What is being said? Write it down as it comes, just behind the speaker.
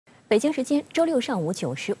北京时间周六上午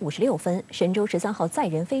9时56分，神舟13号载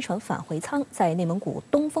人飞船返回舱在内蒙古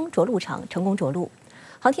东风着陆场成功着陆。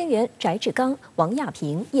航天员翟志刚、王亚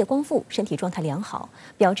平、叶光富身体状态良好，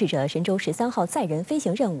标志着神舟13号载人飞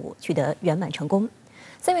行任务取得圆满成功。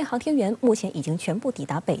3位航天员目前已经全部抵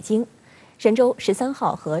达北京。神舟13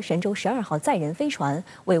号和神舟12号载人飞船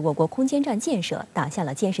为我国空间站建设打下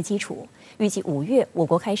了坚实基础。预计5月，我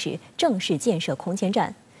国开始正式建设空间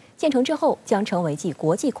站。 建成之后，将成为继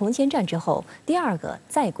国际空间站之后第2个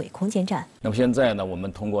在轨空间站。那么现在呢，我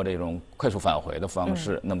们通过这种快速返回的方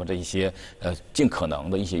式，那么这一些尽可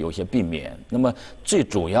能的有些避免。那么最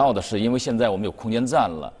主要的是，因为现在我们有空间站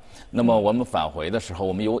了。 那么我们返回的时候，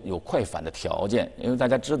我们有快返的条件，因为大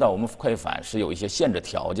家知道我们快返是有一些限制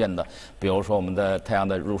条件的，比如说我们的太阳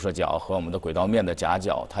的入射角和我们的轨道面的夹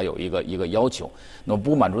角，它有一个要求。那么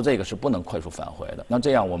不满足这个是不能快速返回的。那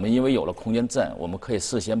这样我们因为有了空间站，我们可以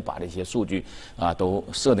事先把这些数据都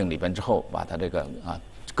设定里边之后，把它这个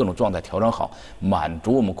各种状态调整好，满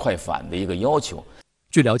足我们快返的一个要求。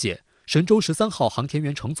据了解。 神舟13号航天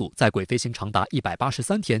员乘组在轨飞行长达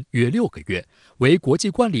183天，约6个月，为国际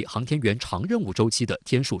惯例航天员长任务周期的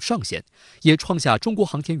天数上限，也创下中国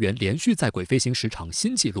航天员连续在轨飞行时长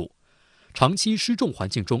新纪录。长期失重环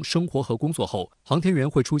境中生活和工作后，航天员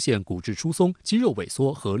会出现骨质疏松、肌肉萎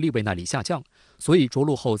缩和力位耐力下降，所以着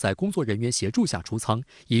陆后在工作人员协助下出舱，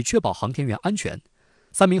以确保航天员安全。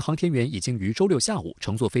3名航天员已经于周六下午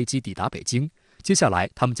乘坐飞机抵达北京。 接下来，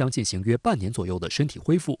他们将进行约半年左右的身体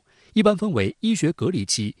恢复，一般分为医学隔离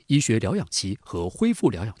期、医学疗养期和恢复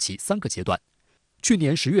疗养期3个阶段。去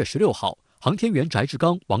年10月16号，航天员翟志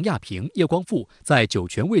刚、王亚平、叶光富在酒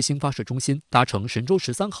泉卫星发射中心搭乘神舟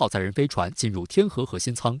13号载人飞船进入天河核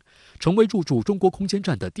心舱，成为入驻中国空间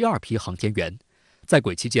站的第2批航天员。在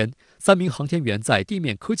轨期间，3名航天员在地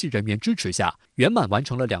面科技人员支持下，圆满完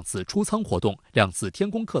成了2次出舱活动、2次天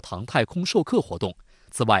宫课堂太空授课活动。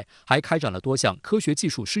 此外，还开展了多项科学技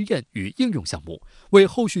术试验与应用项目，为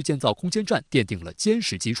后续建造空间站奠定了坚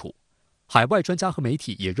实基础。海外专家和媒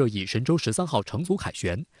体也热议神舟13号乘组凯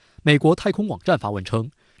旋。美国太空网站发文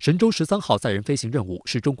称，神舟13号载人飞行任务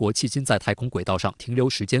是中国迄今在太空轨道上停留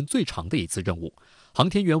时间最长的一次任务。航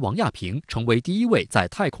天员王亚平成为第1位在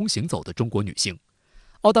太空行走的中国女性。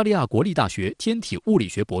澳大利亚国立大学天体物理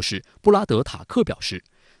学博士布拉德塔克表示。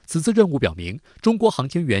 此次任务表明，中国航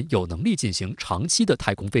天员有能力进行长期的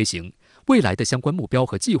太空飞行，未来的相关目标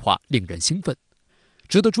和计划令人兴奋。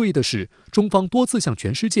值得注意的是，中方多次向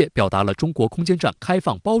全世界表达了中国空间站开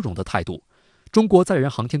放包容的态度。中国载人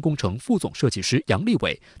航天工程副总设计师杨利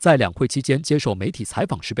伟在2会期间接受媒体采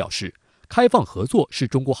访时表示，开放合作是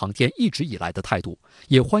中国航天一直以来的态度，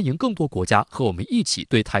也欢迎更多国家和我们一起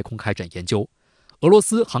对太空开展研究。俄罗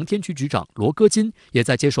斯航天局局长罗戈金也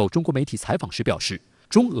在接受中国媒体采访时表示。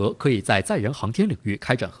 中俄可以在载人航天领域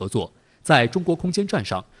开展合作，在中国空间站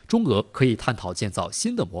上，中俄可以探讨建造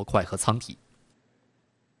新的模块和舱体。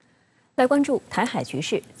来关注台海局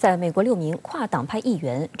势，在美国6名跨党派议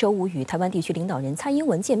员周五与台湾地区领导人蔡英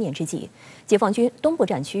文见面之际，解放军东部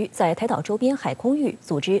战区在台岛周边海空域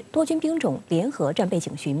组织多军兵种联合战备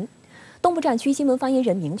警巡。东部战区新闻发言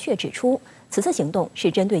人明确指出，此次行动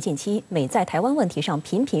是针对近期美在台湾问题上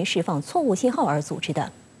频频释放错误信号而组织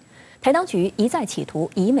的。 台当局一再企图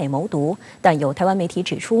以美谋独，但有台湾媒体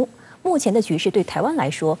指出，目前的局势对台湾来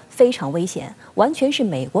说非常危险，完全是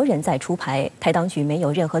美国人在出牌，台当局没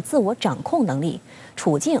有任何自我掌控能力，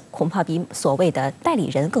处境恐怕比所谓的代理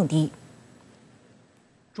人更低。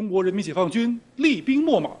中国人民解放军厉兵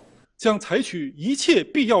秣马，将采取一切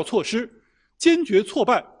必要措施，坚决挫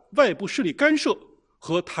败外部势力干涉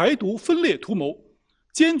和台独分裂图谋，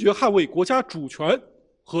坚决捍卫国家主权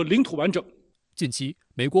和领土完整。 近期，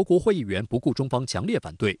美国国会议员不顾中方强烈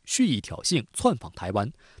反对，蓄意挑衅，窜访台湾，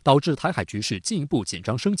导致台海局势进一步紧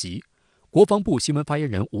张升级。国防部新闻发言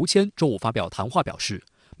人吴谦周五发表谈话表示，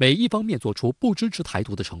美一方面做出不支持台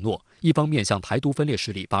独的承诺，一方面向台独分裂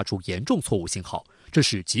势力发出严重错误信号，这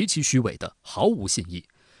是极其虚伪的，毫无信义。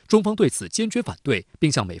中方对此坚决反对，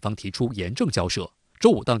并向美方提出严正交涉。 周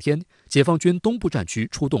五当天，解放军东部战区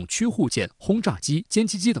出动驱护舰、轰炸机、歼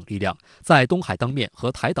击机等力量，在东海当面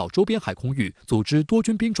和台岛周边海空域组织多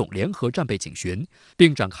军兵种联合战备警巡，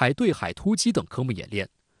并展开对海突击等科目演练。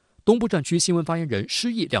东部战区新闻发言人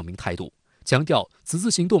施毅亮明态度，强调此次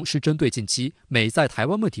行动是针对近期美在台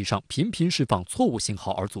湾问题上频频释放错误信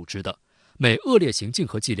号而组织的。美恶劣行径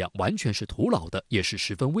和伎俩完全是徒劳的，也是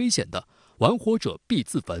十分危险的，玩火者必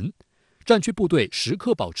自焚。 战区部队时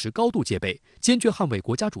刻保持高度戒备，坚决捍卫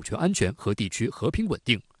国家主权安全和地区和平稳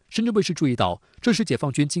定。深圳卫视注意到，这是解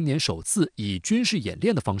放军今年首次以军事演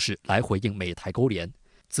练的方式来回应美台勾连。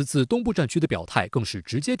此次东部战区的表态，更是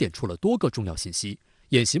直接点出了多个重要信息：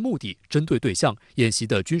演习目的、针对对象、演习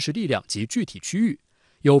的军事力量及具体区域。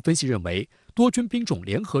有分析认为，多军兵种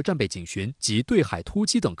联合战备警巡及对海突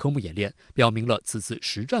击等科目演练，表明了此次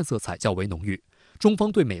实战色彩较为浓郁。中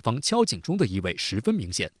方对美方敲警钟的意味十分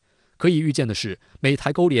明显。可以预见的是，美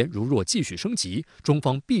台勾连如若继续升级，中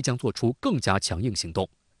方必将做出更加强硬行动。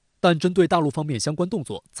但针对大陆方面相关动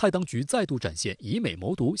作，蔡当局再度展现以美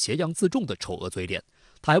谋独、挟洋自重的丑恶嘴脸。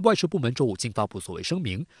台外事部门周五竟发布所谓声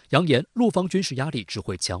明，扬言陆方军事压力只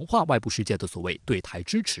会强化外部世界的所谓对台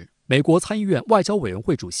支持。美国参议院外交委员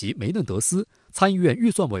会主席梅嫩德斯、参议院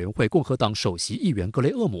预算委员会共和党首席议员格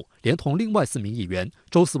雷厄姆，连同另外4名议员，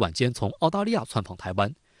周四晚间从澳大利亚窜访台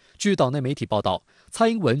湾。据岛内媒体报道，蔡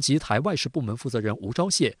英文及台外事部门负责人吴钊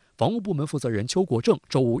燮、防务部门负责人邱国正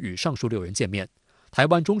周五与上述6人见面。台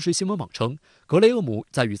湾中时新闻网称，格雷厄姆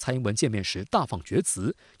在与蔡英文见面时大放厥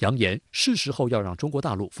词，扬言是时候要让中国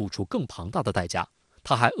大陆付出更庞大的代价。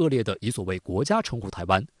他还恶劣地以所谓国家称呼台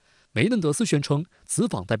湾。梅嫩德斯宣称，此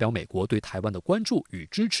访代表美国对台湾的关注与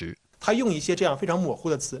支持。他用一些这样非常模糊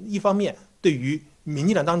的词，一方面对于民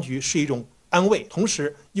进党当局是一种安慰，同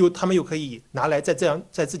时他们又可以拿来在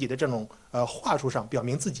自己的这种话术上表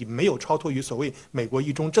明自己没有超脱于所谓美国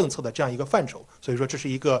一中政策的这样一个范畴，所以说这是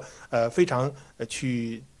一个非常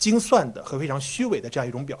去精算的和非常虚伪的这样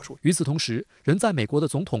一种表述。与此同时，人在美国的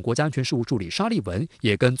总统国家安全事务助理沙利文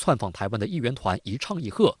也跟窜访台湾的议员团一唱一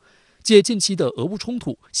和，借近期的俄乌冲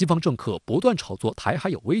突，西方政客不断炒作台海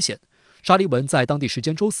有危险。沙利文在当地时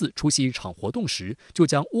间周四出席一场活动时，就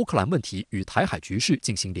将乌克兰问题与台海局势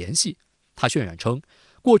进行联系。他渲染称，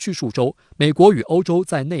过去数周，美国与欧洲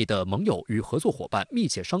在内的盟友与合作伙伴密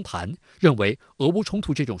切商谈，认为俄乌冲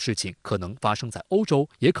突这种事情可能发生在欧洲，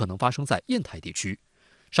也可能发生在印太地区。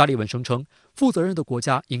沙利文声称，负责任的国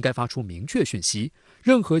家应该发出明确讯息，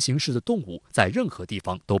任何形式的动武在任何地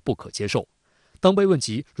方都不可接受。当被问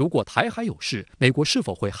及如果台海有事，美国是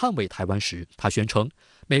否会捍卫台湾时，他宣称，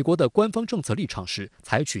美国的官方政策立场是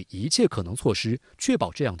采取一切可能措施，确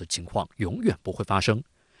保这样的情况永远不会发生。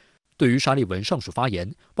对于沙利文上述发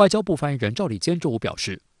言，外交部发言人赵立坚周五表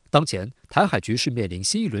示，当前台海局势面临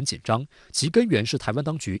新一轮紧张，其根源是台湾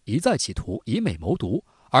当局一再企图以美谋独，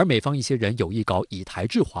而美方一些人有意搞以台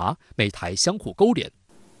制华，美台相互勾连。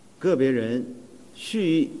个别人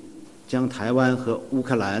蓄意将台湾和乌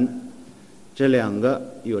克兰这2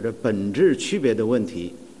个有着本质区别的问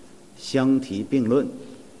题相提并论，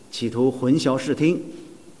企图混淆视听，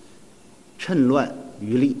趁乱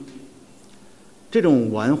渔利。这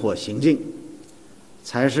种玩火行径，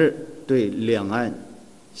才是对两岸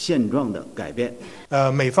现状的改变。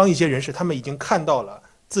美方一些人士，他们已经看到了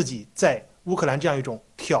自己在乌克兰这样一种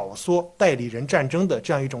挑唆代理人战争的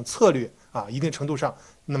这样一种策略一定程度上，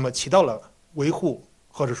那么起到了维护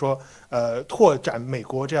或者说拓展美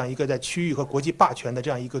国这样一个在区域和国际霸权的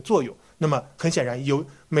这样一个作用。那么很显然，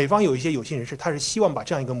美方有一些有心人士，他是希望把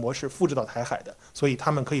这样一个模式复制到台海的，所以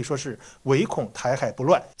他们可以说是唯恐台海不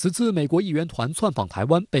乱。此次美国议员团窜访台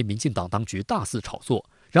湾，被民进党当局大肆炒作。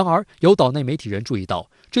然而，有岛内媒体人注意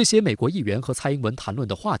到，这些美国议员和蔡英文谈论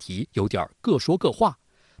的话题有点各说各话。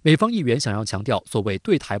美方议员想要强调所谓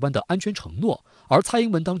对台湾的安全承诺，而蔡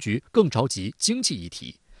英文当局更着急经济议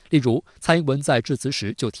题。例如，蔡英文在致辞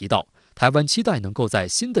时就提到，台湾期待能够在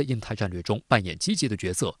新的印太战略中扮演积极的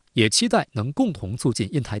角色，也期待能共同促进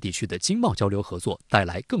印太地区的经贸交流合作，带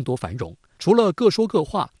来更多繁荣。除了各说各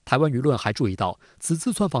话，台湾舆论还注意到，此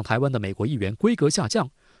次窜访台湾的美国议员规格下降，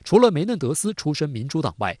除了梅嫩德斯出身民主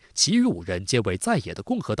党外，其余5人皆为在野的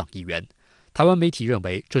共和党议员。台湾媒体认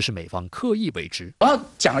为这是美方刻意为之。我要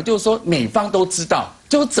讲的就是说，美方都知道，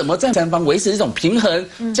就怎么在三方维持这种平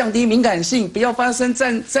衡，降低敏感性，不要发生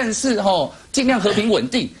战事尽量和平稳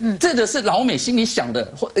定。这个是老美心里想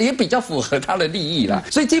的，也比较符合他的利益啦。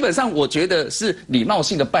所以基本上我觉得是礼貌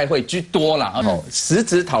性的拜会居多啦。实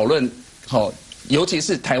质讨论尤其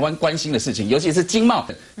是台湾关心的事情，尤其是经贸，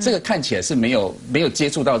这个看起来是没有接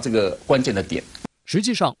触到这个关键的点。实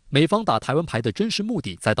际上，美方打台湾牌的真实目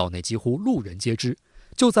的在岛内几乎路人皆知。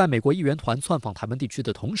就在美国议员团窜访台湾地区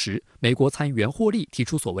的同时，美国参议员霍利提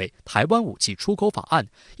出所谓台湾武器出口法案，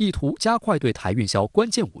意图加快对台运销关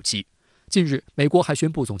键武器。近日，美国还宣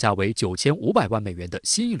布总价为9500万美元的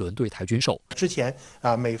新一轮对台军售。之前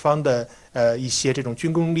美方的一些这种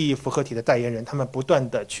军工利益复合体的代言人，他们不断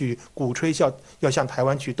的去鼓吹要向台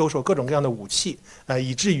湾去兜售各种各样的武器，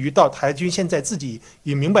以至于到台军现在自己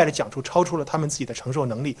也明白的讲出超出了他们自己的承受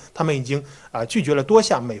能力，他们已经拒绝了多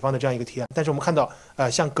项美方的这样一个提案。但是我们看到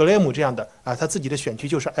像格雷姆这样的他自己的选区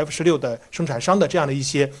就是 F-16的生产商的这样的一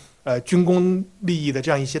些军工利益的这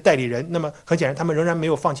样一些代理人，那么很显然他们仍然没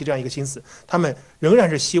有放弃这样一个心思，他们仍然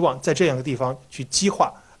是希望在这样一个地方去激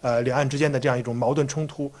化两岸之间的这样一种矛盾冲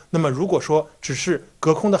突。那么如果说只是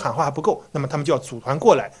隔空的喊话还不够，那么他们就要组团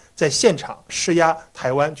过来，在现场施压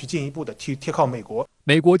台湾，去进一步的贴靠美国。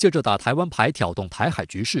美国借着打台湾牌挑动台海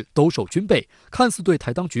局势，兜售军备，看似对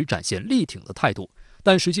台当局展现力挺的态度，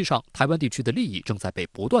但实际上台湾地区的利益正在被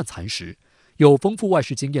不断蚕食。有丰富外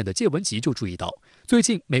事经验的介文吉就注意到，最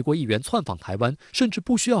近美国议员窜访台湾，甚至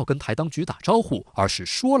不需要跟台当局打招呼，而是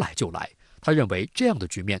说来就来。他认为这样的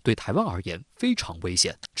局面对台湾而言非常危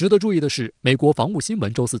险。值得注意的是，美国防务新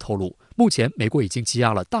闻周四透露，目前美国已经积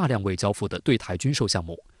压了大量未交付的对台军售项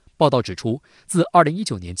目。报道指出，自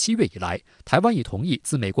2019年7月以来，台湾已同意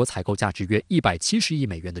自美国采购价值约170亿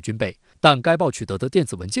美元的军备，但该报取得的电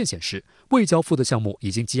子文件显示，未交付的项目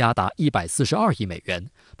已经积压达142亿美元，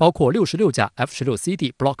包括66架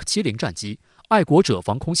F-16CD Block 70战机、爱国者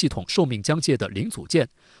防空系统寿命将届的零组件、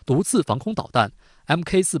毒刺防空导弹、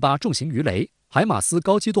MK48 重型鱼雷、海马斯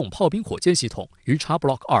高机动炮兵火箭系统、鱼叉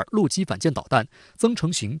Block 2陆基反舰导弹、增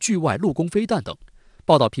程型距外陆攻飞弹等。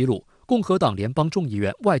报道披露，共和党联邦众议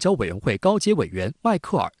院外交委员会高阶委员迈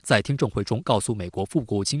克尔在听证会中告诉美国副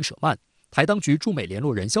国务卿舍曼，台当局驻美联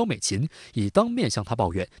络人肖美琴已当面向他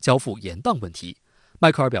抱怨交付延宕问题。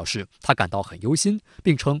迈克尔表示，他感到很忧心，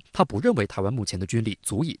并称他不认为台湾目前的军力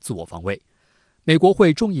足以自我防卫。美国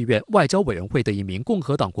会众议院外交委员会的一名共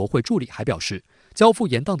和党国会助理还表示，交付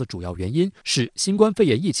延宕的主要原因是新冠肺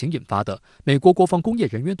炎疫情引发的美国国防工业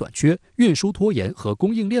人员短缺、运输拖延和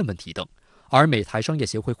供应链问题等。而美台商业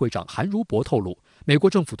协会会长韩如博透露，美国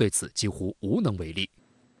政府对此几乎无能为力。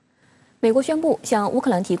美国宣布向乌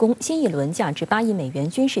克兰提供新一轮价值8亿美元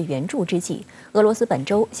军事援助之际，俄罗斯本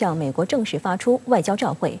周向美国正式发出外交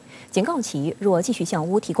照会，警告其若继续向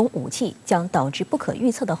乌提供武器，将导致不可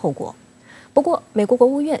预测的后果。不过，美国国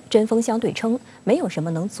务院针锋相对称，没有什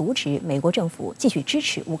么能阻止美国政府继续支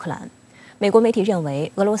持乌克兰。美国媒体认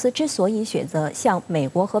为，俄罗斯之所以选择向美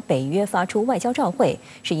国和北约发出外交照会，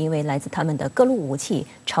是因为来自他们的各路武器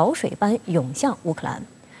潮水般涌向乌克兰。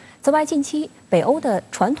此外，近期北欧的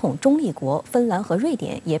传统中立国芬兰和瑞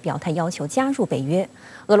典也表态要求加入北约。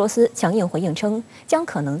俄罗斯强硬回应称，将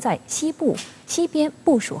可能在西边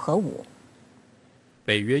部署核武。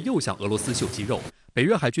北约又向俄罗斯秀肌肉。北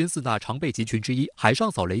约海军4大常备集群之一海上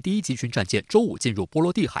扫雷第1集群战舰周5进入波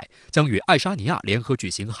罗的海，将与爱沙尼亚联合举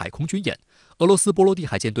行海空军演。俄罗斯波罗的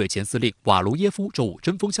海舰队前司令瓦卢耶夫周5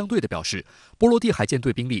针锋相对地表示，波罗的海舰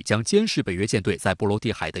队兵力将监视北约舰队在波罗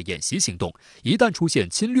的海的演习行动，一旦出现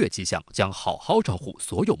侵略迹象，将好好照护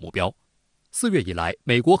所有目标。4月以来，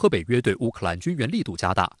美国和北约对乌克兰军援力度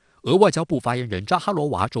加大。俄外交部发言人扎哈罗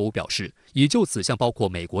娃周5表示，已就此向包括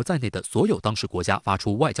美国在内的所有当事国家发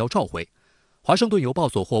出外交照会。华盛顿邮报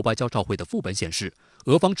所获外交照会的副本显示，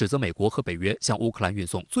俄方指责美国和北约向乌克兰运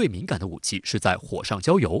送最敏感的武器是在火上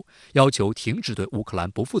浇油，要求停止对乌克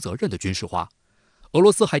兰不负责任的军事化。俄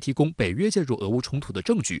罗斯还提供北约介入俄乌冲突的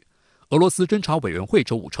证据。俄罗斯侦察委员会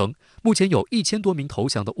周5称，目前有1000多名投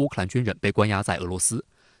降的乌克兰军人被关押在俄罗斯。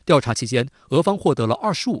调查期间，俄方获得了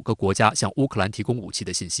25个国家向乌克兰提供武器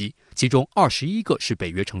的信息，其中21个是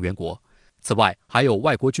北约成员国。此外，还有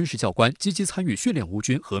外国军事教官积极参与训练乌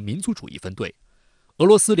军和民族主义分队。俄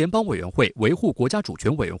罗斯联邦委员会维护国家主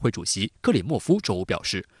权委员会主席克里莫夫周5表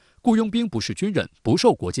示，雇佣兵不是军人，不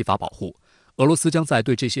受国际法保护。俄罗斯将在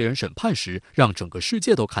对这些人审判时，让整个世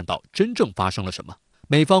界都看到真正发生了什么。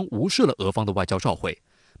美方无视了俄方的外交照会。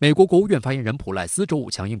美国国务院发言人普赖斯周5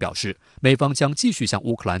强硬表示，美方将继续向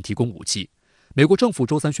乌克兰提供武器。美国政府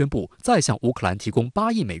周3宣布再向乌克兰提供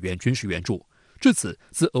8亿美元军事援助。至此，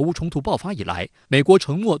自俄乌冲突爆发以来，美国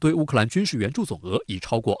承诺对乌克兰军事援助总额已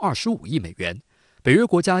超过25亿美元。北约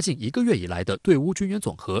国家近1个月以来的对乌军援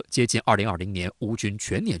总和接近2020年乌军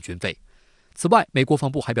全年军费。此外，美国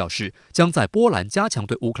防部还表示，将在波兰加强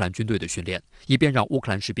对乌克兰军队的训练，以便让乌克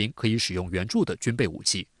兰士兵可以使用援助的军备武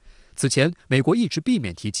器。此前，美国一直避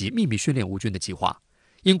免提及秘密训练乌军的计划。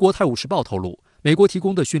英国《泰晤士报》透露，美国提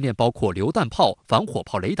供的训练包括榴弹炮、反火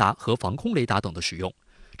炮雷达和防空雷达等的使用。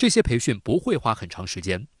这些培训不会花很长时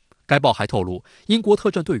间。该报还透露，英国特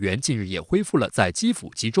战队员近日也恢复了在基辅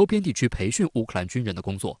及周边地区培训乌克兰军人的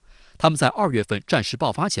工作。他们在2月份战事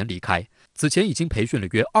爆发前离开，此前已经培训了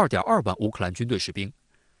约2.2万乌克兰军队士兵。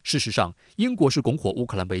事实上，英国是拱火乌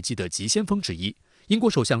克兰危机的急先锋之一。英国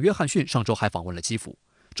首相约翰逊上周还访问了基辅。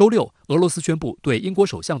周6，俄罗斯宣布对英国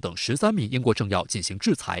首相等13名英国政要进行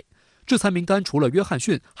制裁。制裁名单除了约翰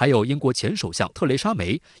逊，还有英国前首相特蕾莎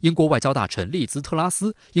梅、英国外交大臣利兹特拉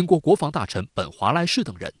斯、英国国防大臣本华莱士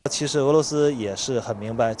等人。其实俄罗斯也是很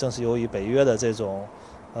明白，正是由于北约的这种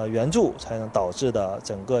援助才能导致的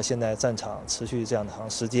整个现在战场持续这样的长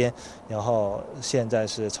时间，然后现在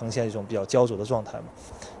是呈现一种比较焦灼的状态嘛。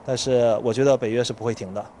但是我觉得北约是不会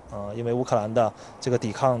停的因为乌克兰的这个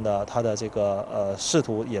抵抗的它的这个试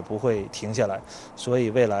图也不会停下来，所以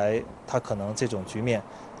未来它可能这种局面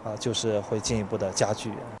就是会进一步的加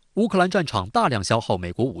剧。乌克兰战场大量消耗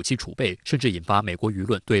美国武器储备，甚至引发美国舆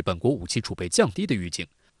论对本国武器储备降低的预警。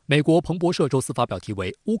美国彭博社周四发表题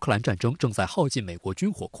为《乌克兰战争正在耗尽美国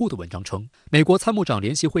军火库》的文章称，美国参谋长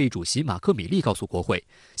联席会议主席马克·米利告诉国会，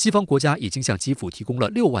西方国家已经向基辅提供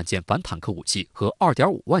了6万件反坦克武器和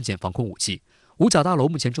2.5万件防空武器。五角大楼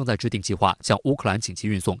目前正在制定计划，向乌克兰紧急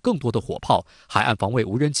运送更多的火炮、海岸防卫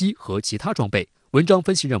无人机和其他装备。文章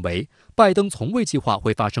分析认为，拜登从未计划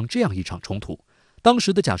会发生这样一场冲突。当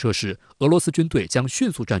时的假设是，俄罗斯军队将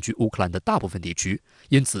迅速占据乌克兰的大部分地区，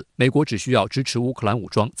因此美国只需要支持乌克兰武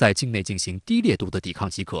装在境内进行低烈度的抵抗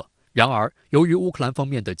即可。然而，由于乌克兰方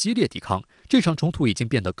面的激烈抵抗，这场冲突已经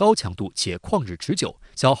变得高强度且旷日持久，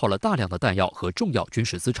消耗了大量的弹药和重要军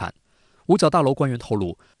事资产。五角大楼官员透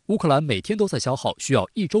露，乌克兰每天都在消耗需要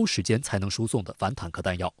1周时间才能输送的反坦克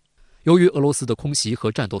弹药。由于俄罗斯的空袭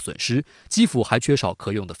和战斗损失，基辅还缺少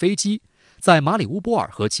可用的飞机。在马里乌波尔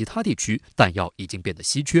和其他地区，弹药已经变得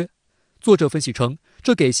稀缺。作者分析称，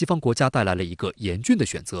这给西方国家带来了一个严峻的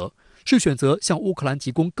选择：是选择向乌克兰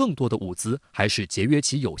提供更多的物资，还是节约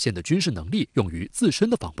其有限的军事能力用于自身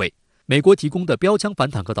的防卫？美国提供的标枪反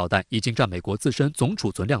坦克导弹已经占美国自身总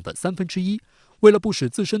储存量的1/3。为了不使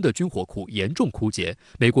自身的军火库严重枯竭，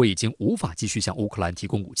美国已经无法继续向乌克兰提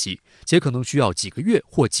供武器，且可能需要几个月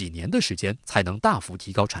或几年的时间才能大幅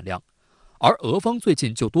提高产量。而俄方最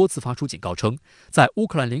近就多次发出警告称，在乌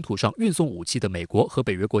克兰领土上运送武器的美国和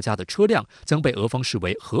北约国家的车辆将被俄方视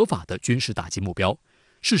为合法的军事打击目标。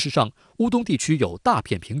事实上，乌东地区有大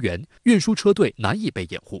片平原，运输车队难以被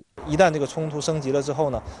掩护。一旦这个冲突升级了之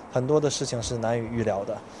后呢，很多的事情是难以预料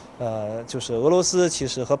的。就是俄罗斯其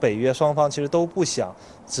实和北约双方其实都不想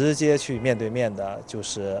直接去面对面的，就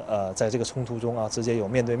是在这个冲突中直接有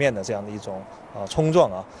面对面的这样的一种冲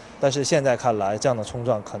撞但是现在看来，这样的冲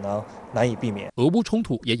撞可能难以避免。俄乌冲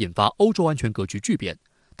突也引发欧洲安全格局巨变，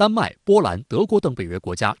丹麦、波兰、德国等北约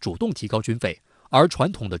国家主动提高军费。而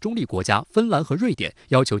传统的中立国家芬兰和瑞典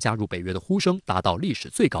要求加入北约的呼声达到历史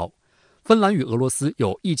最高。芬兰与俄罗斯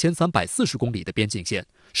有1340公里的边境线，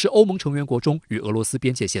是欧盟成员国中与俄罗斯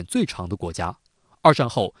边界线最长的国家。二战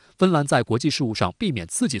后，芬兰在国际事务上避免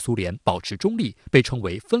刺激苏联，保持中立，被称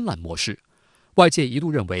为芬兰模式。外界一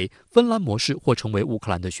度认为芬兰模式或成为乌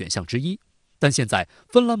克兰的选项之一，但现在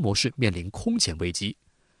芬兰模式面临空前危机。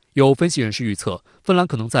有分析人士预测，芬兰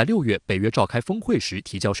可能在6月北约召开峰会时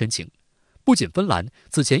提交申请。不仅芬兰，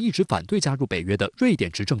此前一直反对加入北约的瑞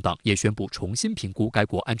典执政党也宣布重新评估该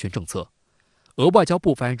国安全政策。俄外交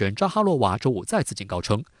部发言人扎哈洛娃周五再次警告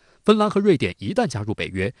称，芬兰和瑞典一旦加入北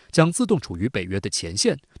约，将自动处于北约的前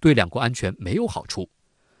线，对两国安全没有好处。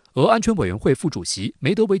俄安全委员会副主席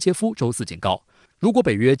梅德韦杰夫周四警告，如果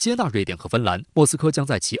北约接纳瑞典和芬兰，莫斯科将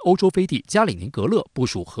在其欧洲飞地加里宁格勒部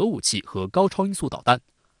署核武器和高超音速导弹。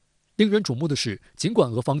令人瞩目的是，尽管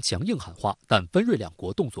俄方强硬喊话，但芬瑞两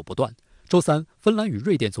国动作不断。周三，芬兰与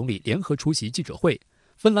瑞典总理联合出席记者会。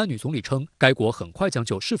芬兰女总理称，该国很快将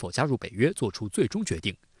就是否加入北约做出最终决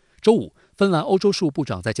定。周五，芬兰欧洲事务部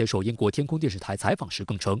长在接受英国天空电视台采访时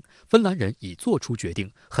更称，芬兰人已做出决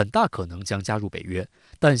定，很大可能将加入北约，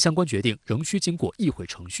但相关决定仍需经过议会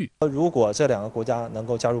程序。如果这两个国家能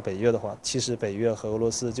够加入北约的话，其实北约和俄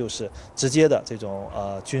罗斯就是直接的这种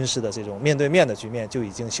军事的这种面对面的局面就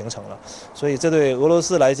已经形成了，所以这对俄罗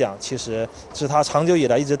斯来讲，其实是他长久以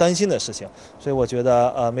来一直担心的事情。所以我觉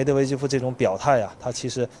得梅德韦杰夫这种表态他其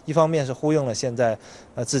实一方面是呼应了现在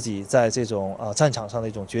自己在这种战场上的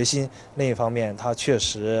一种决心，另一方面他确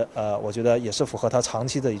实我觉得也是符合他长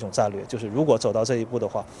期的一种战略，就是如果走到这一步的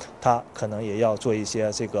话，他可能也要做一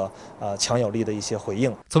些这个强有力的一些回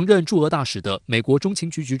应。曾任驻俄大使的美国中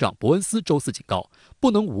情局局长伯恩斯周四警告，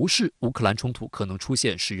不能无视乌克兰冲突可能出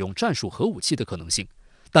现使用战术核武器的可能性。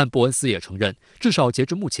但伯恩斯也承认，至少截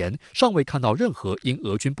至目前，尚未看到任何因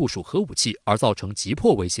俄军部署核武器而造成急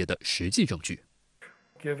迫威胁的实际证据。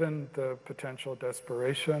Given the potential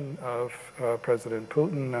desperation of President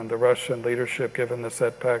Putin and the Russian leadership, given the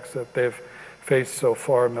setbacks that they've faced so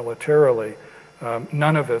far militarily,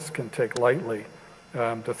 none of us can take lightly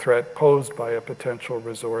the threat posed by a potential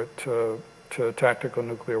resort to tactical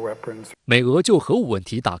nuclear weapons. 美俄就核武问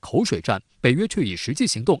题打口水战，北约却以实际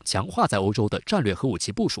行动强化在欧洲的战略核武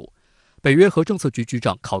器部署。北约核政策局局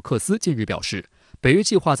长考克斯近日表示，北约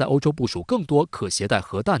计划在欧洲部署更多可携带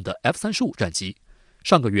核弹的 F-35战机。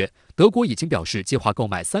上个月，德国已经表示计划购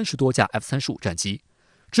买30多架 F-35战机。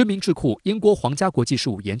知名智库英国皇家国际事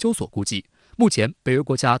务研究所估计，目前北约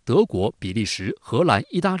国家德国、比利时、荷兰、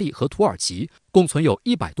意大利和土耳其共存有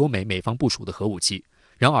100多枚美方部署的核武器。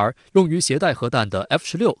然而，用于携带核弹的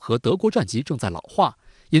F-16和德国战机正在老化，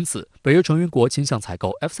因此北约成员国倾向采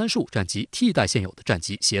购 F-35战机替代现有的战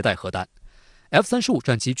机携带核弹。F-35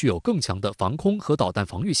战机具有更强的防空和导弹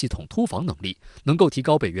防御系统突防能力，能够提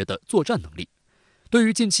高北约的作战能力。对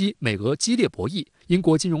于近期美俄激烈博弈，英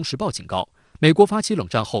国《金融时报》警告，美国发起冷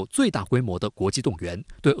战后最大规模的国际动员，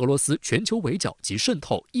对俄罗斯全球围剿及渗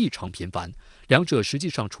透异常频繁，两者实际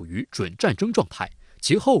上处于准战争状态，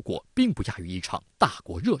其后果并不亚于一场大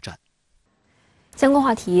国热战。相关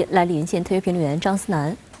话题来连线特约评论员张思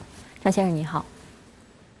南。张先生你好。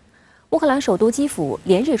乌克兰首都基辅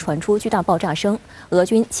连日传出巨大爆炸声，俄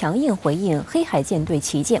军强硬回应黑海舰队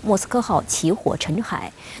旗舰莫斯科号起火沉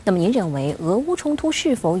海。那么您认为俄乌冲突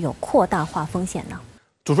是否有扩大化风险呢？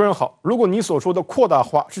主持人好，如果你所说的扩大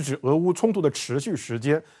化是指俄乌冲突的持续时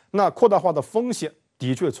间，那扩大化的风险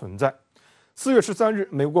的确存在。4月13日，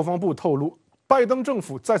美国国防部透露，拜登政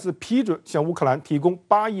府再次批准向乌克兰提供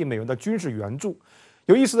8亿美元的军事援助。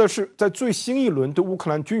有意思的是，在最新一轮对乌克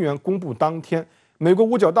兰军援公布当天，美国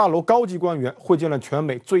五角大楼高级官员会见了全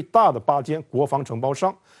美最大的8间国防承包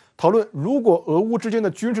商，讨论如果俄乌之间的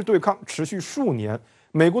军事对抗持续数年，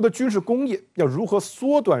美国的军事工业要如何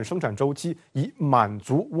缩短生产周期，以满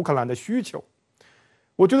足乌克兰的需求。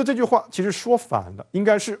我觉得这句话其实说反了，应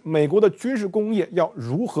该是美国的军事工业要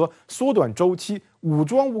如何缩短周期，武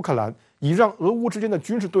装乌克兰，以让俄乌之间的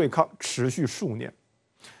军事对抗持续数年。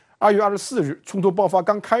2月24日，冲突爆发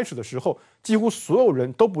刚开始的时候，几乎所有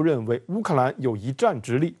人都不认为乌克兰有一战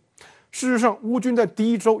之力。事实上，乌军在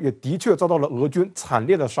第一周也的确遭到了俄军惨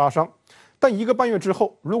烈的杀伤。但1个半月之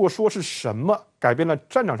后，如果说是什么改变了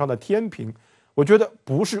战场上的天平，我觉得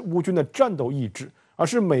不是乌军的战斗意志，而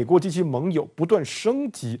是美国及其盟友不断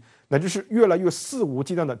升级，乃至是越来越肆无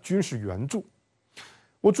忌惮的军事援助。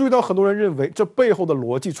我注意到很多人认为，这背后的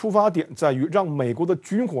逻辑出发点在于让美国的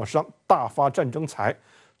军火商大发战争财。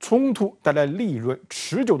冲突带来利润，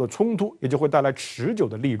持久的冲突也就会带来持久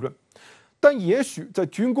的利润。但也许在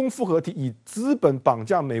军工复合体以资本绑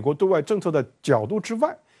架美国对外政策的角度之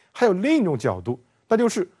外，还有另一种角度，那就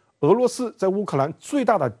是俄罗斯在乌克兰最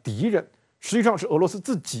大的敌人实际上是俄罗斯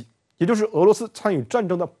自己，也就是俄罗斯参与战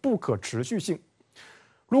争的不可持续性。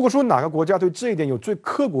如果说哪个国家对这一点有最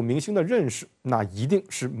刻骨铭心的认识，那一定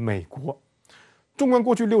是美国。纵观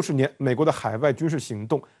过去60年，美国的海外军事行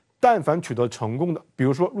动，但凡取得成功的，比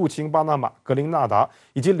如说入侵巴拿马、格林纳达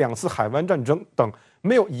以及2次海湾战争等，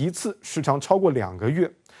没有一次时长超过2个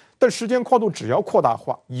月。但时间跨度只要扩大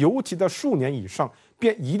化，尤其在数年以上，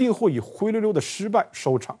便一定会以灰溜溜的失败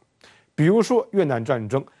收场。比如说越南战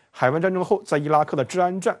争、海湾战争后在伊拉克的治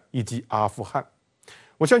安战以及阿富汗。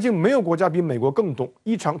我相信没有国家比美国更懂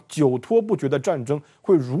一场久拖不决的战争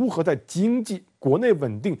会如何在经济、国内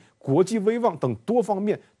稳定、国际威望等多方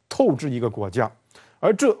面透支一个国家。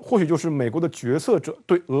而这或许就是美国的决策者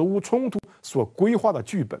对俄乌冲突所规划的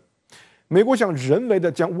剧本。美国想人为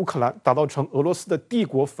的将乌克兰打造成俄罗斯的帝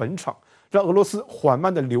国坟场，让俄罗斯缓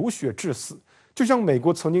慢的流血致死，就像美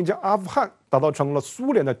国曾经将阿富汗打造成了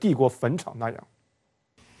苏联的帝国坟场那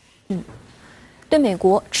样。对美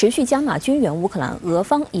国持续加码军援乌克兰，俄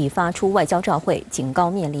方已发出外交照会，警告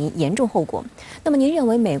面临严重后果。那么您认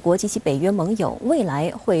为美国及其北约盟友未来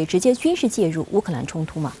会直接军事介入乌克兰冲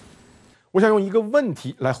突吗？我想用一个问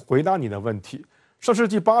题来回答你的问题。上世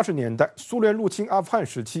纪80年代，苏联入侵阿富汗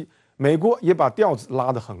时期，美国也把调子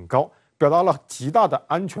拉得很高，表达了极大的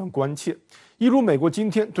安全关切，一如美国今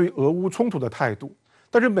天对俄乌冲突的态度。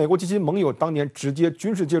但是美国及其盟友当年直接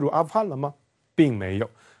军事介入阿富汗了吗？并没有。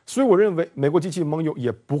所以我认为美国及其盟友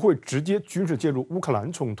也不会直接军事介入乌克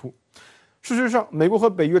兰冲突。事实上，美国和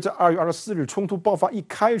北约在2月24日冲突爆发一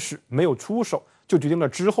开始没有出手，就决定了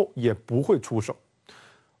之后也不会出手。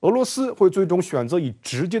俄罗斯会最终选择以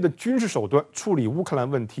直接的军事手段处理乌克兰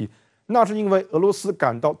问题，那是因为俄罗斯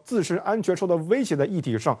感到自身安全受到威胁的议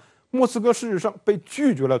题上，莫斯科事实上被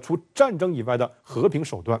拒绝了除战争以外的和平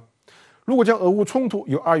手段。如果将俄乌冲突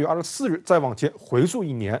由2月24日再往前回溯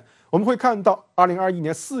1年，我们会看到2021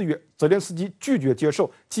年4月，泽连斯基拒绝接受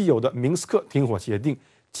既有的明斯克停火协定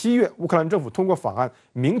；7月，乌克兰政府通过法案，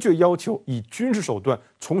明确要求以军事手段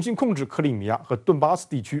重新控制克里米亚和顿巴斯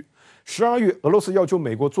地区。12月，俄罗斯要求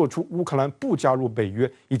美国做出乌克兰不加入北约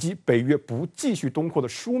以及北约不继续东扩的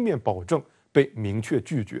书面保证，被明确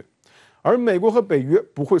拒绝。而美国和北约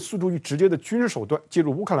不会诉诸于直接的军事手段介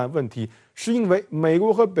入乌克兰问题，是因为美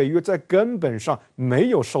国和北约在根本上没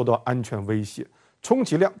有受到安全威胁，充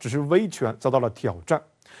其量只是威权遭到了挑战。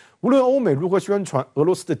无论欧美如何宣传俄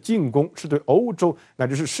罗斯的进攻是对欧洲乃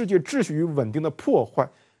至是世界秩序与稳定的破坏，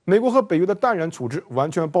美国和北约的淡然处置完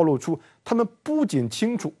全暴露出他们不仅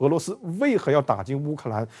清楚俄罗斯为何要打进乌克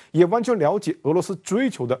兰，也完全了解俄罗斯追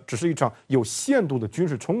求的只是一场有限度的军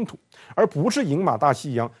事冲突，而不是赢马大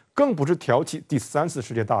西洋，更不是挑起第3次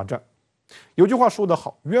世界大战。有句话说得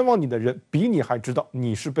好，冤枉你的人比你还知道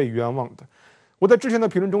你是被冤枉的。我在之前的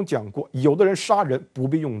评论中讲过，有的人杀人不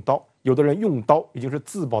必用刀，有的人用刀已经是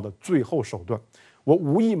自保的最后手段。我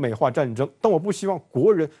无意美化战争，但我不希望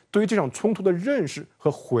国人对于这场冲突的认识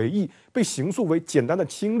和回忆被形塑为简单的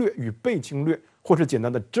侵略与被侵略，或是简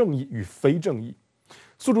单的正义与非正义。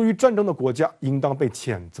诉诸于战争的国家应当被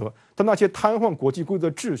谴责，但那些瘫痪国际规则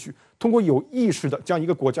秩序，通过有意识地将一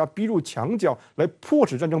个国家逼入墙角来迫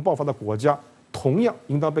使战争爆发的国家，同样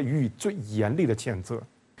应当被予以最严厉的谴责。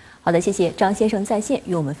好的，谢谢张先生在线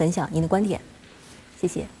与我们分享您的观点，谢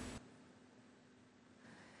谢。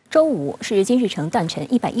周五是金日成诞辰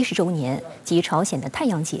110周年及朝鲜的太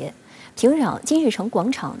阳节。平壤金日成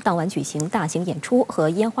广场当晚举行大型演出和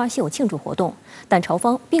烟花秀庆祝活动，但朝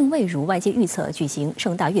方并未如外界预测举行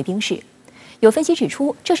盛大阅兵式。有分析指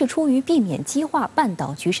出，这是出于避免激化半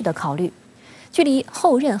岛局势的考虑。距离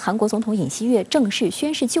后任韩国总统尹锡悦正式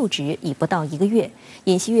宣誓就职已不到1个月，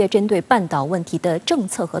尹锡悦针对半岛问题的政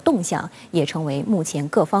策和动向也成为目前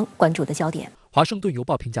各方关注的焦点。华盛顿邮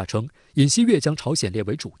报评价称，尹锡悦将朝鲜列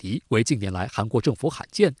为主敌，为近年来韩国政府罕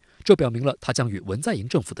见，这表明了他将与文在寅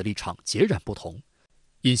政府的立场截然不同。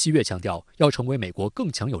尹锡悦强调要成为美国更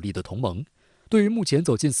强有力的同盟。对于目前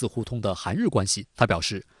走进死胡同的韩日关系，他表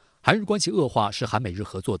示，韩日关系恶化是韩美日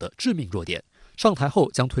合作的致命弱点。上台后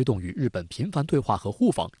将推动与日本频繁对话和互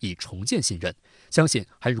访，以重建信任。相信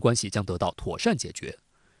韩日关系将得到妥善解决。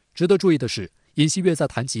值得注意的是，尹锡悦在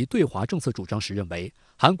谈及对华政策主张时认为，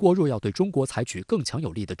韩国若要对中国采取更强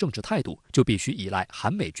有力的政治态度，就必须依赖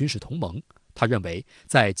韩美军事同盟。他认为，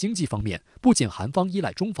在经济方面，不仅韩方依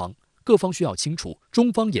赖中方，各方需要清楚，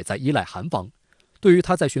中方也在依赖韩方。对于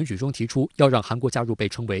他在选举中提出要让韩国加入被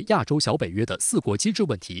称为亚洲小北约的4国机制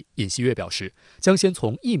问题，尹锡悦表示，将先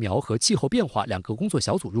从疫苗和气候变化2个工作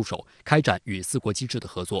小组入手，开展与4国机制的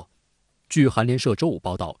合作。据韩联社周五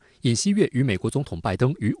报道，尹锡悦与美国总统拜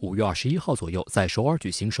登于5月21号左右在首尔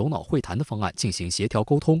举行首脑会谈的方案进行协调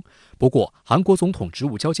沟通。不过，韩国总统职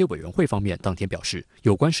务交接委员会方面当天表示，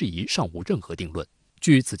有关事宜尚无任何定论。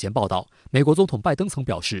据此前报道，美国总统拜登曾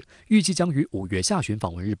表示，预计将于5月下旬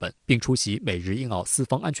访问日本，并出席美日印澳4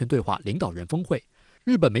方安全对话领导人峰会。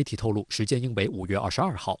日本媒体透露，时间应为5月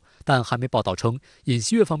22号，但韩媒报道称，尹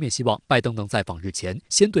锡悦方面希望拜登能在访日前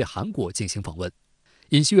先对韩国进行访问。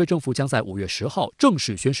尹锡悦政府将在5月10号正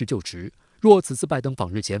式宣誓就职。若此次拜登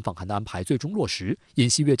访日前访韩的安排最终落实，尹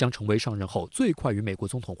锡悦将成为上任后最快与美国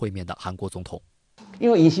总统会面的韩国总统。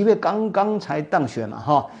因为尹锡悦刚刚才当选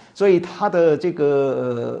嘛，所以他的这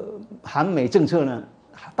个韩美政策呢，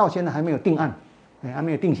到现在还没有定案，还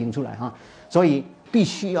没有定型出来所以必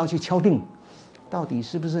须要去敲定，到底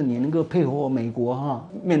是不是你能够配合美国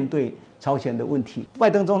面对朝鲜的问题。拜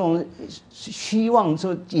登总统希望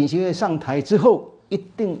说尹锡悦上台之后，一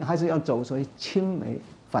定还是要走所谓亲美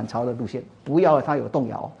反朝的路线，不要他有动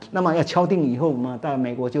摇。那么要敲定以后嘛，当然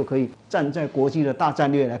美国就可以站在国际的大战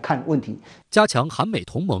略来看问题。加强韩美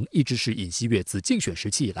同盟一直是尹锡悦自竞选时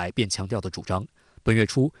期以来便强调的主张。本月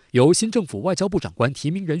初，由新政府外交部长官提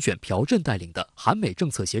名人选朴振带领的韩美政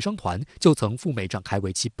策协商团就曾赴美展开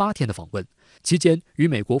为期8天的访问，期间与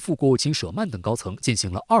美国副国务卿舍曼等高层进行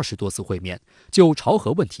了20多次会面，就朝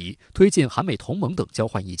核问题、推进韩美同盟等交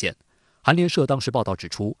换意见。韩联社当时报道指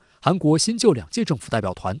出，韩国新旧2届政府代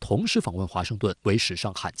表团同时访问华盛顿为史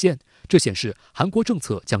上罕见，这显示韩国政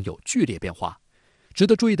策将有剧烈变化。值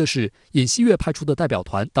得注意的是，尹锡悦派出的代表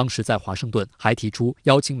团当时在华盛顿还提出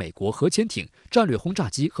邀请美国核潜艇、战略轰炸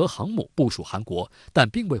机和航母部署韩国，但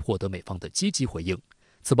并未获得美方的积极回应。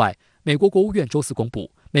此外，美国国务院周4公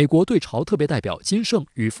布，美国对朝特别代表金盛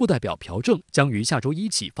与副代表朴正将于下周1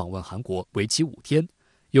起访问韩国，为期5天。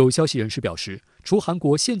有消息人士表示，除韩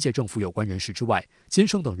国现届政府有关人士之外，金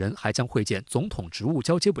盛等人还将会见总统职务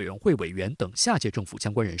交接委员会委员等下届政府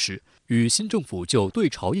相关人士，与新政府就对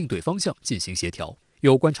朝应对方向进行协调。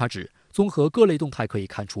有观察指，综合各类动态可以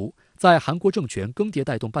看出，在韩国政权更迭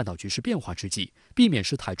带动半岛局势变化之际，避免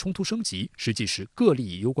事态冲突升级，实际是各利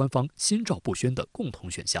益攸关方心照不宣的共同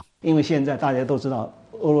选项。因为现在大家都知道，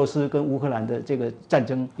俄罗斯跟乌克兰的这个战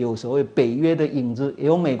争有所谓北约的影子，也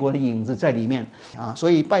有美国的影子在里面所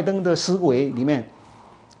以拜登的思维里面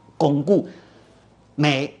巩固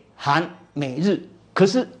美韩美日，可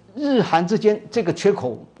是日韩之间这个缺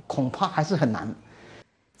口恐怕还是很难。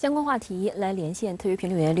相关话题来连线特约评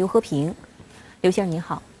论员刘和平。刘先生您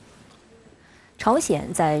好。朝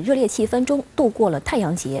鲜在热烈气氛中度过了太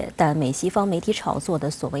阳节，但美西方媒体炒作的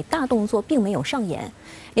所谓大动作并没有上演。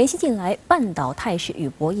联系近来半岛态势与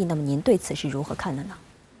博弈，那么您对此是如何看的呢？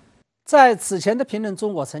在此前的评论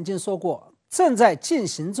中，我曾经说过，正在进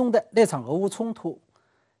行中的那场俄乌冲突，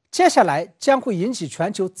接下来将会引起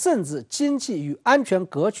全球政治、经济与安全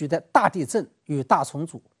格局的大地震与大重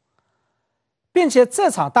组，并且这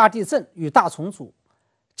场大地震与大重组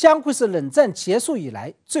将会是冷战结束以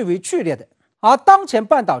来最为剧烈的。而当前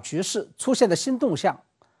半岛局势出现的新动向，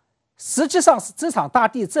实际上是这场大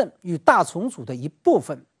地震与大重组的一部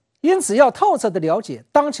分。因此，要透彻地了解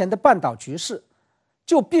当前的半岛局势，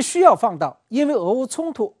就必须要放到因为俄乌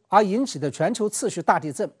冲突而引起的全球秩序大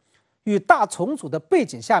地震与大重组的背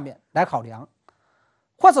景下面来考量，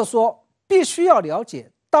或者说，必须要了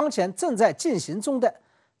解当前正在进行中的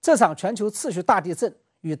这场全球秩序大地震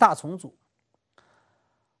与大重组。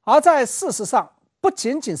而在事实上，不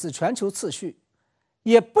仅仅是全球秩序，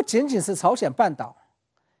也不仅仅是朝鲜半岛，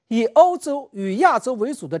以欧洲与亚洲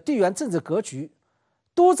为主的地缘政治格局，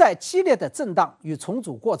都在激烈的震荡与重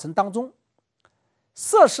组过程当中。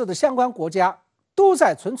涉事的相关国家都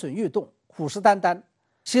在蠢蠢欲动、虎视眈眈，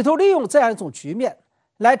企图利用这样一种局面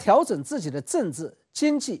来调整自己的政治、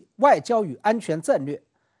经济、外交与安全战略，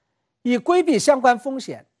以规避相关风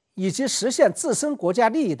险以及实现自身国家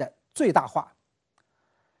利益的最大化。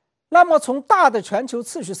那么从大的全球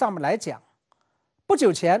秩序上面来讲，不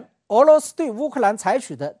久前俄罗斯对乌克兰采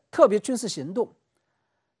取的特别军事行动，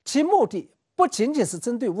其目的不仅仅是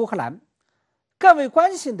针对乌克兰，更为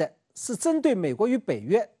关心的是针对美国与北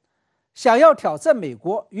约，想要挑战美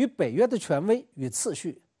国与北约的权威与秩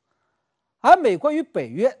序。而美国与北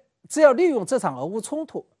约只要利用这场俄乌冲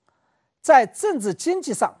突，在政治经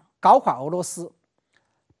济上搞垮俄罗斯，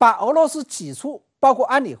把俄罗斯挤出包括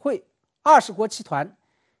安理会、20国集团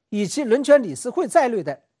以及人权理事会在内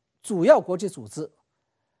的主要国际组织，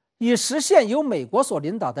以实现由美国所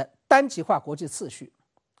领导的单极化国际秩序。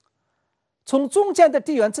从中间的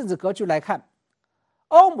地缘政治格局来看，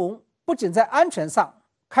欧盟不仅在安全上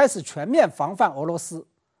开始全面防范俄罗斯，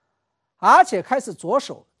而且开始着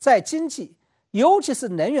手在经济，尤其是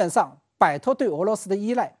能源上摆脱对俄罗斯的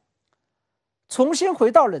依赖，重新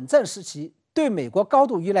回到冷战时期对美国高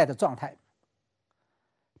度依赖的状态。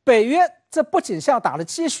北约这不仅像打了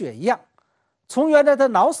鸡血一样，从原来的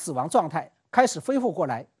脑死亡状态开始恢复过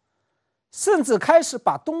来，甚至开始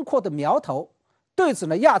把东扩的苗头对准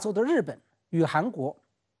了亚洲的日本与韩国。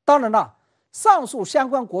当然了，上述相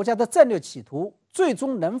关国家的战略企图最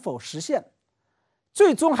终能否实现，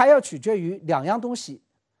最终还要取决于两样东西：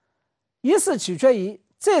一是取决于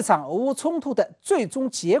这场俄乌冲突的最终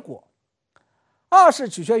结果，二是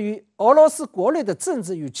取决于俄罗斯国内的政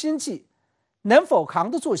治与经济能否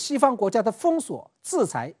扛得住西方国家的封锁、制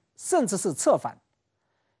裁，甚至是策反。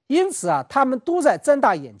因此他们都在睁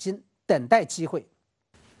大眼睛等待机会。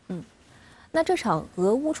那这场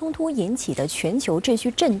俄乌冲突引起的全球秩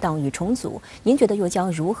序震荡与重组，您觉得又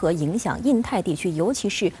将如何影响印太地区，尤其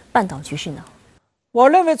是半岛局势呢？我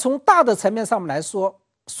认为从大的层面上面来说，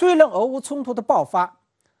虽然俄乌冲突的爆发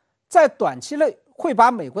在短期内会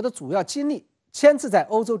把美国的主要精力牵制在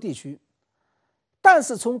欧洲地区，但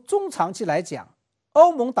是从中长期来讲，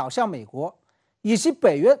欧盟倒向美国以及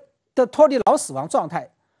北约的脱离脑死亡状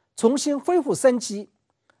态重新恢复生机，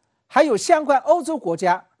还有相关欧洲国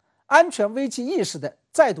家安全危机意识的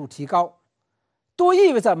再度提高，都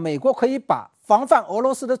意味着美国可以把防范俄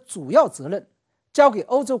罗斯的主要责任交给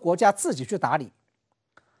欧洲国家自己去打理，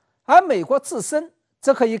而美国自身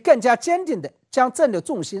则可以更加坚定地将战略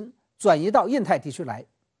重心转移到印太地区来。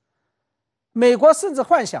美国甚至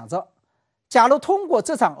幻想着，假如通过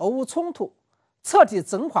这场俄乌冲突彻底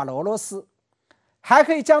整垮了俄罗斯，还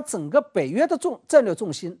可以将整个北约的战略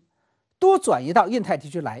重心都转移到印太地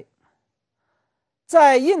区来。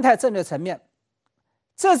在印太战略层面，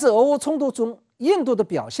这次俄乌冲突中印度的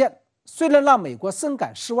表现虽然让美国深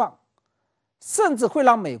感失望，甚至会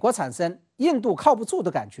让美国产生印度靠不住的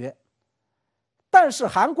感觉，但是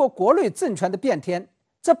韩国国内政权的变天，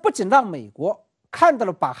这不仅让美国看到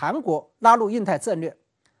了把韩国拉入印太战略，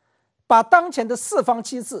把当前的4方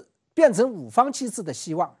机制变成5方机制的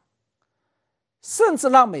希望，甚至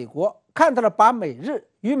让美国看到了把美日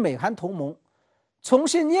与美韩同盟重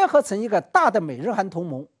新捏合成一个大的美日韩同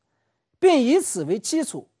盟，并以此为基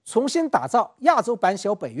础重新打造亚洲版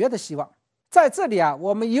小北约的希望。在这里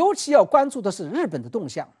我们尤其要关注的是日本的动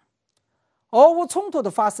向。俄乌冲突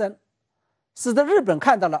的发生使得日本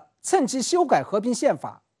看到了趁机修改和平宪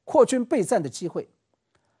法、扩军备战的机会，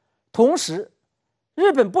同时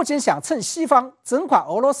日本不仅想趁西方整垮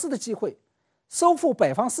俄罗斯的机会收复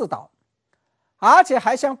北方四岛，而且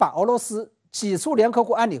还想把俄罗斯挤出联合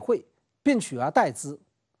国安理会，并取而代之。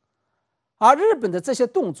而日本的这些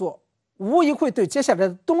动作，无疑会对接下来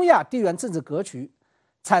的东亚地缘政治格局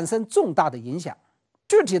产生重大的影响。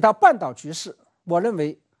具体到半岛局势，我认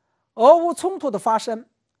为俄乌冲突的发生，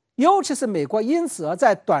尤其是美国因此而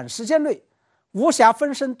在短时间内无暇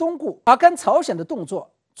分身东顾，而跟朝鲜的动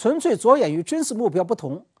作纯粹着眼于军事目标不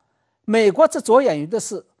同，美国则着眼于的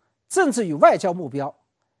是政治与外交目标，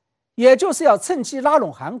也就是要趁机拉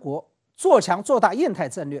拢韩国，做强做大印太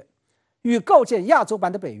战略，与构建亚洲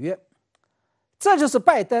版的北约。这就是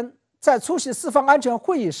拜登在出席四方安全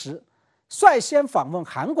会议时率先访问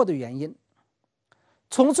韩国的原因。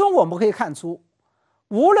从中我们可以看出，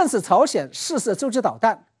无论是朝鲜试射洲际导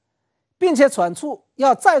弹，并且传出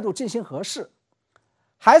要再度进行核试，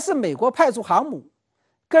还是美国派出航母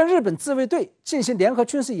跟日本自卫队进行联合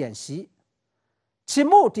军事演习，其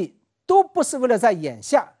目的都不是为了在眼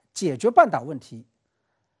下解决半岛问题，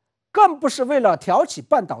更不是为了挑起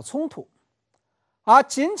半岛冲突，而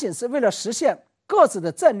仅仅是为了实现各自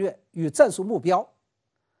的战略与战术目标，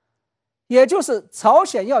也就是朝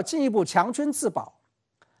鲜要进一步强军自保，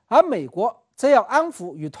而美国则要安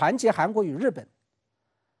抚与团结韩国与日本。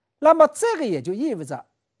那么这个也就意味着，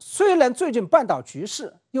虽然最近半岛局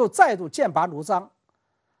势又再度剑拔弩张，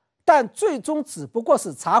但最终只不过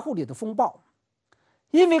是茶壶里的风暴，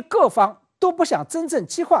因为各方都不想真正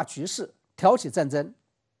激化局势，挑起战争。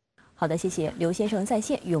好的，谢谢刘先生在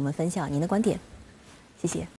线与我们分享您的观点，谢谢。